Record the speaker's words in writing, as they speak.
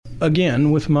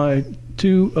again with my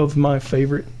two of my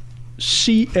favorite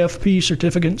CFP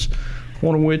certificates,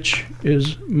 one of which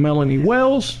is Melanie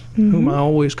Wells, whom I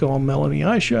always call Melanie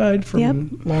Eyeshide from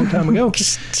a long time ago.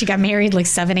 She got married like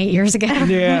 7-8 years ago.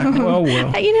 Yeah, well.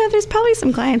 There's probably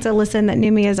some clients that listen that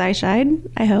knew me as Eyeshide,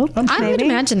 I hope. I would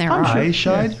imagine there are.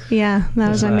 Eyeshide? Yeah, that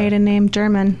was my maiden name,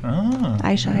 German.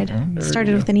 Eyeshide. Okay.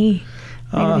 Started with an E.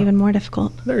 Made it even more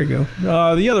difficult. There you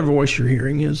go. The other voice you're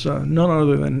hearing is none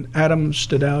other than Adam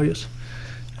Stadalius.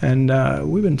 And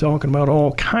we've been talking about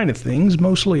all kind of things,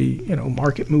 mostly,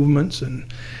 market movements and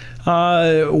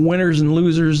winners and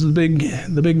losers. The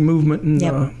big movement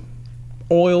in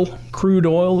crude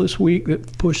oil this week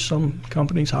that pushed some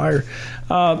companies higher.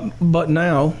 But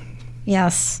now,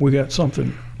 yes, we got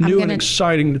something new and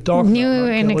exciting to talk about. New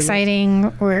and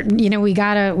exciting. We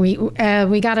got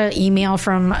an email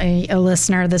from a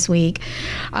listener this week.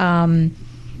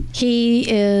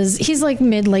 He's like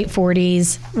late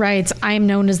 40s, writes, I am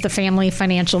known as the family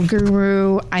financial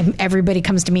guru. Everybody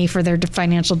comes to me for their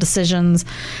financial decisions.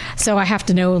 So I have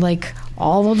to know like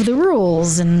all of the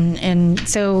rules. And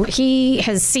so he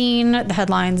has seen the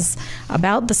headlines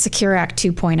about the Secure Act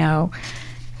 2.0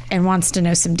 and wants to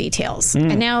know some details.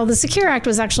 And now the Secure Act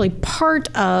was actually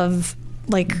part of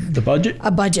like the budget,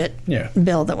 a budget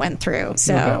bill that went through.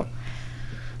 So. Okay.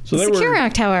 So the Secure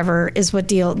Act, however, is what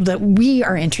that we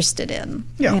are interested in.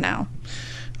 Yeah.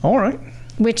 All right.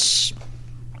 Which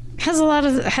has a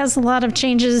lot of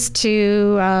changes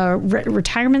to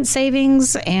retirement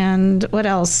savings and what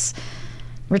else?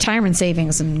 Retirement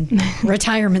savings and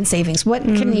retirement savings. What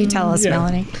can you tell us,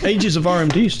 Melanie? Ages of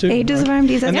RMDs too. Ages of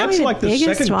RMDs. And that's like the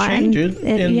second change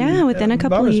within a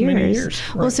couple of years.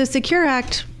 Right. Well, so Secure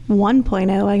Act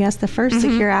 1.0, I guess the first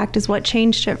Secure Act is what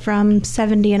changed it from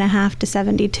 70 and a half to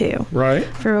 72. Right.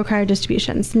 For required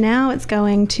distributions. Now it's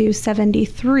going to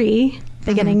 73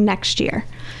 beginning next year.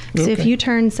 So if you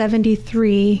turn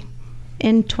 73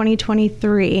 in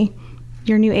 2023,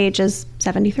 your new age is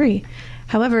 73.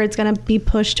 However, it's going to be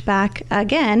pushed back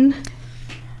again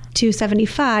to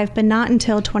 75, but not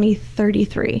until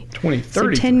 2033.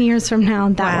 2033. So 10 years from now,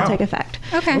 that will take effect.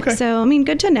 Okay. So,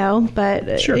 good to know, but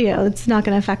it's not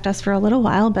going to affect us for a little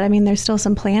while. But there's still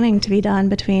some planning to be done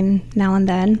between now and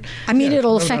then.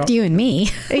 It'll affect you and me.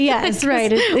 Yes,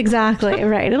 right. Exactly.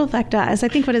 Right. It'll affect us. I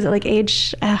think, what is it, like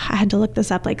age, I had to look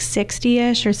this up, like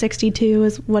 60-ish or 62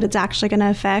 is what it's actually going to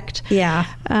affect. Yeah.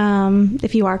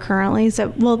 If you are currently.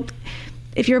 So,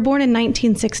 if you're born in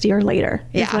 1960 or later,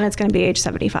 is when it's going to be age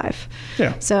 75.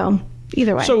 Yeah. So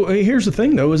either way. So here's the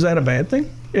thing, though. Is that a bad thing?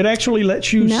 It actually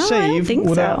lets you save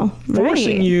without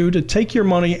forcing you to take your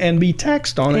money and be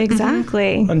taxed on it.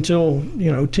 Exactly. Until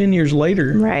 10 years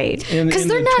later. Right. Because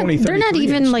they're not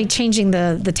even like changing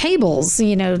the tables,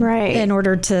 in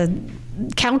order to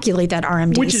calculate that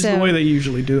RMD. Which is the way they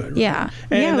usually do it. Right? Yeah.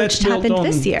 And which happened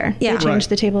this year. Yeah. They changed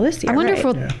the table this year. I wonder if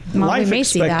life we may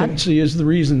see that. expectancy is the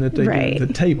reason that they do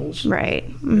the tables. Right.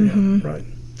 Yeah, right.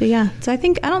 But so I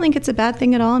don't think it's a bad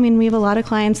thing at all. We have a lot of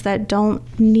clients that don't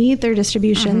need their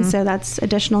distribution, so that's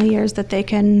additional years that they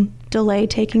can delay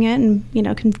taking it and,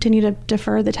 continue to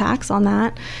defer the tax on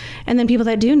that. And then people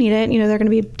that do need it, they're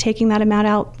going to be taking that amount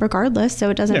out regardless, so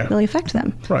it doesn't really affect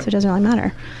them. Right. So it doesn't really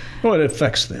matter. Well, it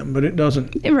affects them, but it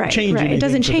doesn't change anything. It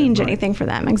doesn't change for them, anything for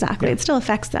them. Exactly. Yeah. It still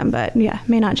affects them, but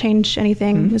may not change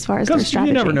anything as far as their strategy.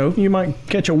 You never know. You might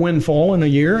catch a windfall in a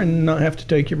year and not have to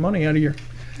take your money out of your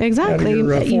Exactly.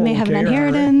 You may have an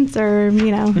inheritance or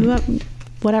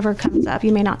whatever comes up.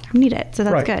 You may not need it. So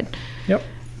that's good. Yep.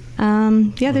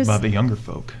 What about the younger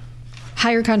folk?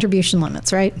 Higher contribution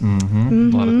limits, right? A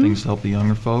lot of things to help the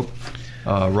younger folk.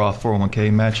 Roth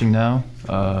 401k matching now.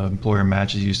 Employer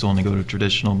matches used to only go to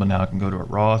traditional, but now it can go to a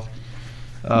Roth.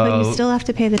 But you still have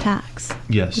to pay the tax.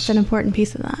 Yes. It's an important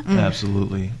piece of that.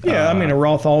 Absolutely. Yeah, a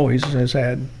Roth always has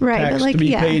had tax to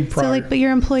be paid prior. But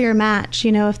your employer match,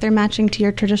 if they're matching to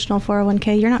your traditional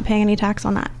 401k, you're not paying any tax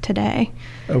on that today.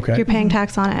 Okay. You're paying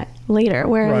tax on it later.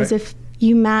 Whereas if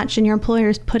you match and your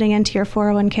employer's putting into your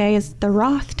 401k is the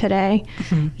Roth today,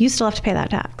 you still have to pay that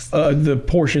tax. The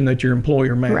portion that your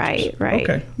employer matches. Right.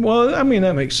 Okay. Well,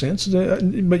 that makes sense.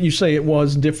 But you say it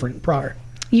was different prior.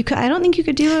 I don't think you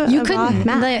could do a Roth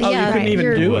match. You couldn't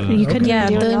even do it. You couldn't even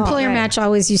do it. The employer match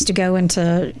always used to go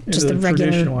into just the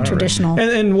regular traditional.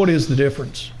 And what is the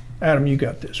difference? Adam, you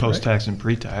got this, right? Post-tax and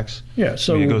pre-tax. Yeah,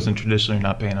 so I mean, it goes in traditionally, you're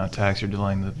not paying on tax. You're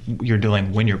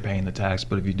delaying when you're paying the tax.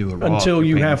 But if you do a Roth, Until you're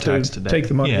you paying have the tax to today. take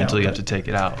the money out. Until you have to take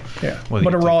it out. Yeah, Whether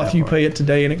but a you take Roth, that you far. pay it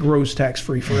today and it grows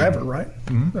tax-free forever, right?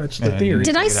 That's the And theory.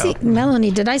 Did I take it see, out.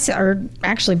 Melanie, did I see, or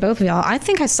actually both of y'all, I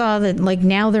think I saw that like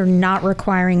now they're not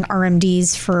requiring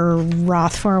RMDs for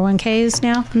Roth 401ks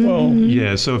now. Well,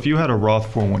 Yeah, so if you had a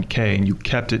Roth 401k and you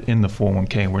kept it in the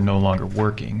 401k and were no longer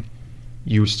working,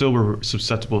 you still were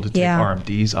susceptible to take Yeah.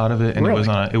 RMDs out of it, and Really?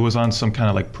 it was on some kind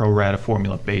of like pro rata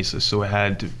formula basis, so it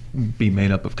had to be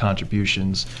made up of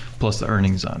contributions plus the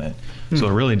earnings on it. So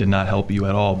it really did not help you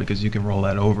at all because you can roll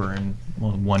that over, and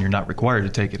well, one, you're not required to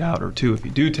take it out, or two, if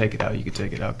you do take it out, you could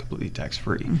take it out completely tax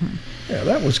free. yeah,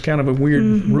 that was kind of a weird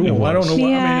rule. I don't know. Yeah,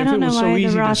 I mean, if it don't was know so why easy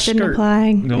the to Roth didn't skirt.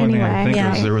 apply The only thing I anyway. think Yeah.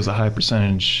 was there was a high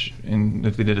percentage, and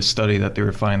if they did a study that they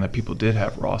were finding that people did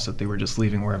have Roths, that they were just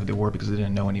leaving wherever they were because they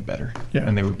didn't know any better, Yeah.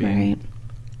 and they were being Right.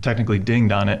 technically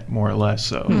dinged on it more or less.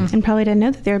 So. And probably didn't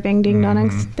know that they were being dinged on it.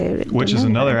 'cause they Which didn't is know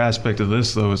another better. aspect of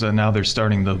this, though, is that now they're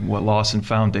starting the lost and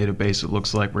found database. It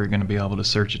looks like where you're going to be able to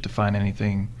search it to find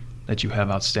anything that you have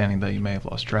outstanding that you may have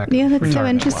lost track of. Yeah, that's so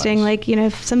retirement-wise. interesting. Like, you know,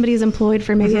 if somebody's employed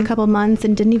for maybe a couple months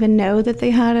and didn't even know that they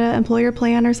had an employer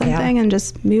plan or something, and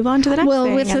just move on to the next Well,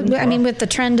 thing. with the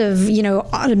trend of,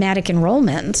 automatic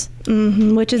enrollment.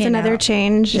 Which is you another know.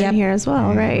 change Yep. in here as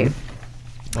well, right?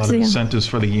 A lot So, of yeah. incentives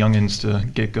for the youngins to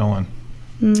get going.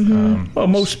 Well,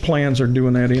 most plans are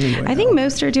doing that anyway. I think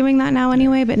most are doing that now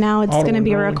anyway, but now it's Auto going to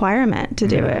be a enrolling. requirement to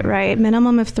do it, right?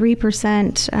 Minimum of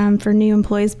 3% for new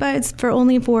employees, but it's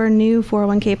only for new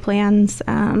 401k plans.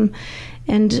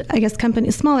 And I guess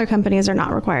smaller companies are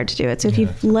not required to do it. So if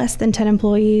you've less than 10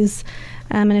 employees,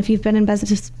 and if you've been in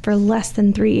business for less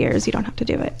than 3 years, you don't have to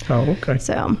do it. Oh, okay.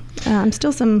 So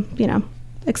still some,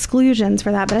 exclusions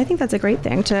for that, but I think that's a great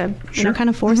thing to Sure. kind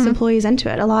of force employees into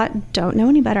it. A lot don't know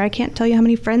any better. I can't tell you how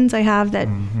many friends I have that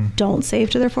don't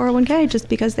save to their 401k just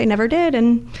because they never did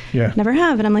and Yeah. never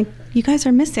have. And I'm like, you guys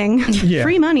are missing Yeah.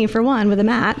 free money for one with a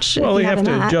match. if Well, they you have a to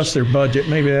match. adjust their budget.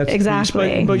 Maybe that's the piece.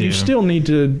 Exactly. But you Yeah. still need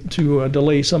to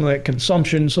delay some of that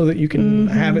consumption so that you can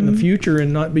have it in the future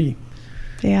and not be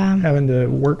Yeah. having to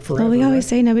work forever. Well, we always right?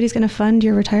 say nobody's going to fund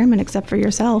your retirement except for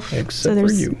yourself. Except so for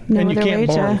there's you. no And you other can't way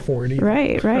borrow to, for it either.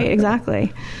 Right,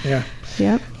 exactly. Yeah.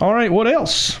 Yep. All right. What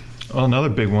else? Well, another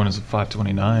big one is a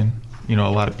 529. A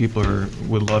lot of people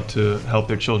would love to help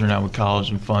their children out with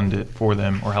college and fund it for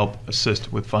them or help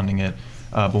assist with funding it.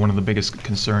 But one of the biggest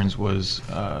concerns was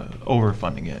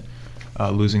overfunding it,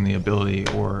 losing the ability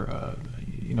or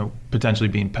potentially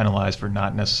being penalized for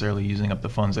not necessarily using up the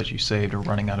funds that you saved or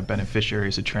running out of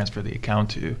beneficiaries to transfer the account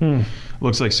to.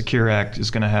 Looks like Secure Act is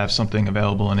going to have something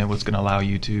available in it what's going to allow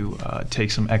you to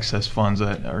take some excess funds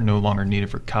that are no longer needed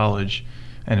for college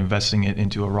and investing it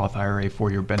into a Roth IRA for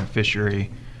your beneficiary,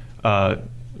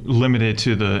 limited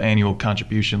to the annual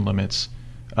contribution limits,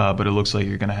 but it looks like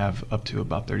you're going to have up to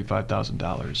about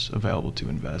 $35,000 available to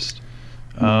invest.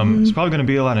 It's probably going to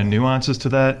be a lot of nuances to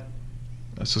that.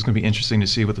 So it's going to be interesting to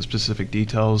see what the specific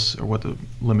details or what the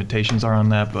limitations are on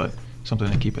that, but something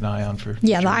to keep an eye on for.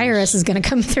 Yeah, the future use. IRS is going to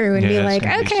come through and Yeah, be it's like,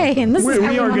 gonna be okay, something. and this We is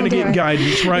how are going to get it.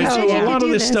 guidance, right? Yeah, So you a have lot to of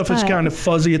do this this, stuff is but- kind of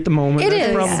fuzzy at the moment. It That's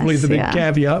is. probably the big Yes,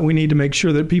 caveat we need to make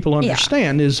sure that people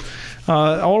understand is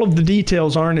all of the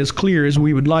details aren't as clear as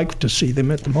we would like to see them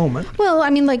at the moment. Well, I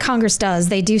mean, like Congress does,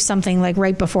 they do something like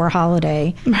right before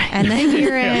holiday, and then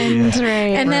year end,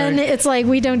 and then it's like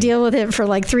we don't deal with it for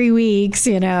like 3 weeks,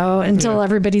 until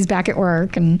everybody's back at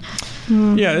work. And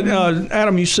Yeah,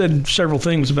 Adam, you said several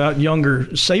things about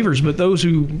younger savers, but those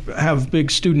who have big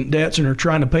student debts and are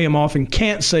trying to pay them off and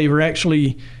can't save are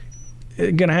actually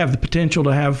going to have the potential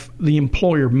to have the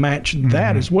employer match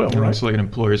that as well, And right? looks like an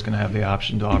employer is going to have the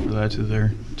option to offer that to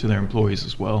their employees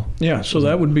as well. Yeah, so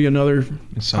that would be another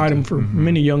Incentive. item for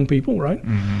many young people, right?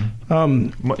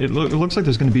 It looks like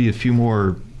there's going to be a few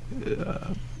more.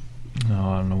 I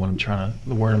don't know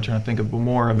the word I'm trying to think of, but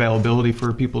more availability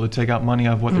for people to take out money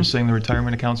out of what they're saying the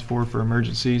retirement accounts for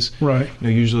emergencies. Right.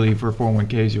 Usually for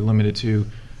 401ks, you're limited to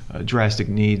drastic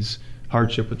needs,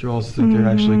 hardship withdrawals, I think they're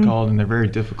actually called, and they're very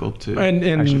difficult to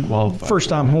actually qualify. And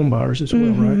first-time home buyers as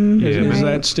well, right? Yeah, Is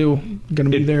right. that still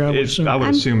going to be there? I would assume. I would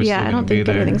assume it's still I going don't to be think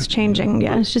there. anything's changing.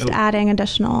 Yeah, it's just adding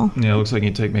additional. Yeah, it looks like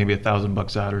you take maybe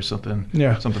 $1,000 out or something.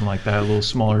 Yeah. Something like that, a little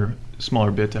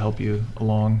smaller bit to help you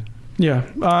along. Yeah,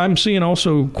 I'm seeing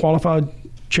also qualified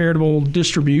charitable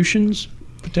distributions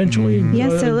potentially. Yeah,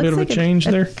 so it a looks bit of like a change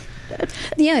there.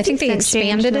 yeah, I think they Decent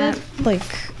change expanded to it. Like,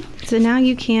 So now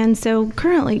you can. So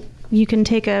currently, you can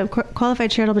take a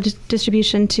qualified charitable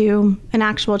distribution to an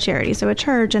actual charity, so a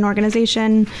church, an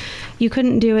organization. You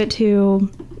couldn't do it to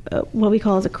what we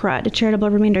call as a CRUD, a charitable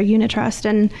remainder unit trust,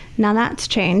 and now that's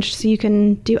changed. So you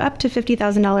can do up to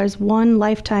 $50,000, one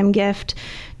lifetime gift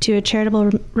to a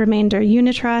charitable remainder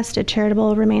unit trust, a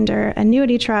charitable remainder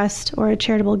annuity trust, or a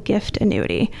charitable gift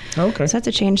annuity. Okay. So that's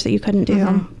a change that you couldn't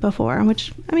do before,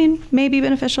 which, I mean, may be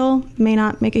beneficial, may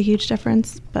not make a huge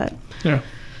difference, but... Yeah.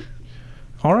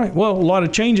 All right. Well, a lot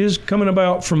of changes coming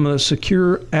about from the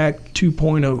Secure Act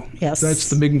 2.0. Yes. That's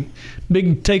the big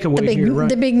takeaway here, right?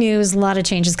 The big news, a lot of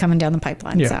changes coming down the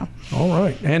pipeline. Yeah. So. All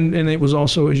right. And it was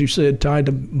also, as you said, tied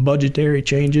to budgetary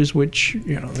changes, which,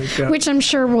 they've got. Which I'm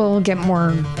sure we'll get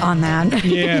more on that.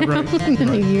 Yeah, right. in the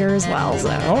new year as well. So.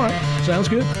 All right. Sounds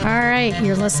good. All right.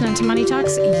 You're listening to Money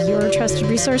Talks, your trusted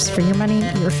resource for your money,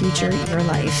 your future, your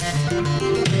life.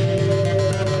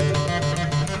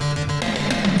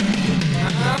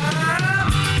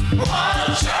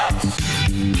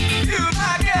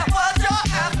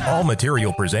 All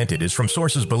material presented is from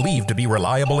sources believed to be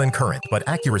reliable and current, but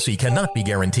accuracy cannot be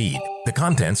guaranteed. The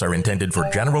contents are intended for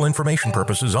general information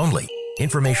purposes only.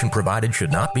 Information provided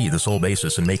should not be the sole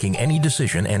basis in making any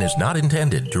decision and is not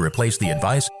intended to replace the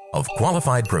advice of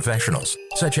qualified professionals,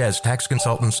 such as tax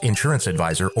consultants, insurance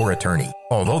advisor, or attorney.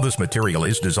 Although this material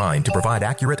is designed to provide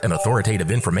accurate and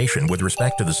authoritative information with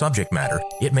respect to the subject matter,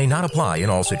 it may not apply in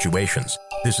all situations.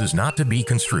 This is not to be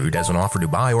construed as an offer to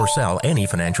buy or sell any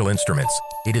financial instruments.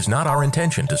 It is not our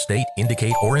intention to state,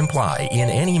 indicate, or imply in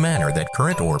any manner that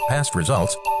current or past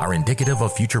results are indicative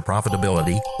of future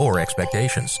profitability or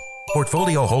expectations.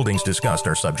 Portfolio holdings discussed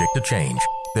are subject to change.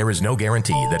 There is no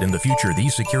guarantee that in the future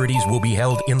these securities will be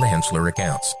held in the Henssler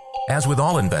accounts. As with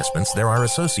all investments, there are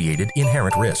associated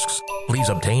inherent risks. Please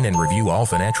obtain and review all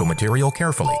financial material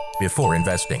carefully before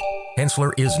investing.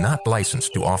 Henssler is not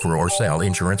licensed to offer or sell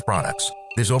insurance products.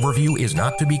 This overview is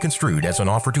not to be construed as an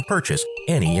offer to purchase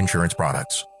any insurance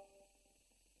products.